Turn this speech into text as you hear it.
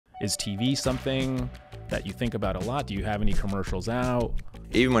Is TV something that you think about a lot? Do you have any commercials out?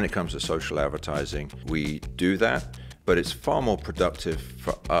 Even when it comes to social advertising, we do that, but it's far more productive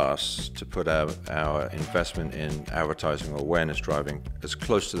for us to put our investment in advertising or awareness driving as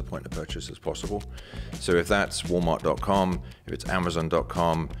close to the point of purchase as possible. So if that's Walmart.com, if it's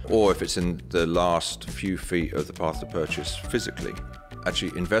Amazon.com, or if it's in the last few feet of the path to purchase physically,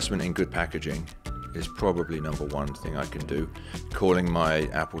 actually investment in good packaging is probably number one thing I can do. Calling my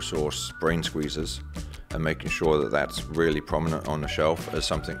applesauce brain squeezers and making sure that that's really prominent on the shelf as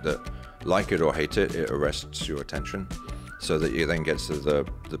something that, like it or hate it, it arrests your attention so that you then get to the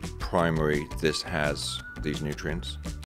primary, this has these nutrients.